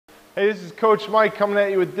Hey, this is Coach Mike coming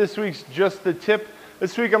at you with this week's Just the Tip.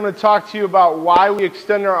 This week I'm going to talk to you about why we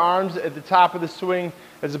extend our arms at the top of the swing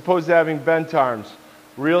as opposed to having bent arms.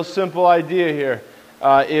 Real simple idea here.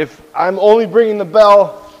 If I'm only bringing the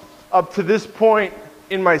bell up to this point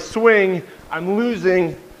in my swing, I'm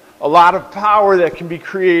losing a lot of power that can be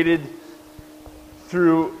created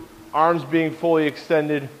through arms being fully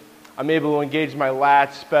extended. I'm able to engage my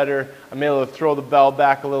lats better. I'm able to throw the bell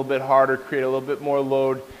back a little bit harder, create a little bit more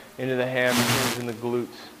load into the hamstrings and the glutes.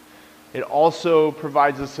 It also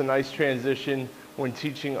provides us a nice transition when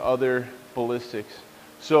teaching other ballistics.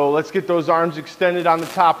 So let's get those arms extended on the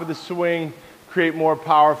top of the swing, create more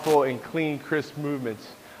powerful and clean, crisp movements.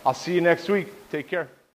 I'll see you next week. Take care.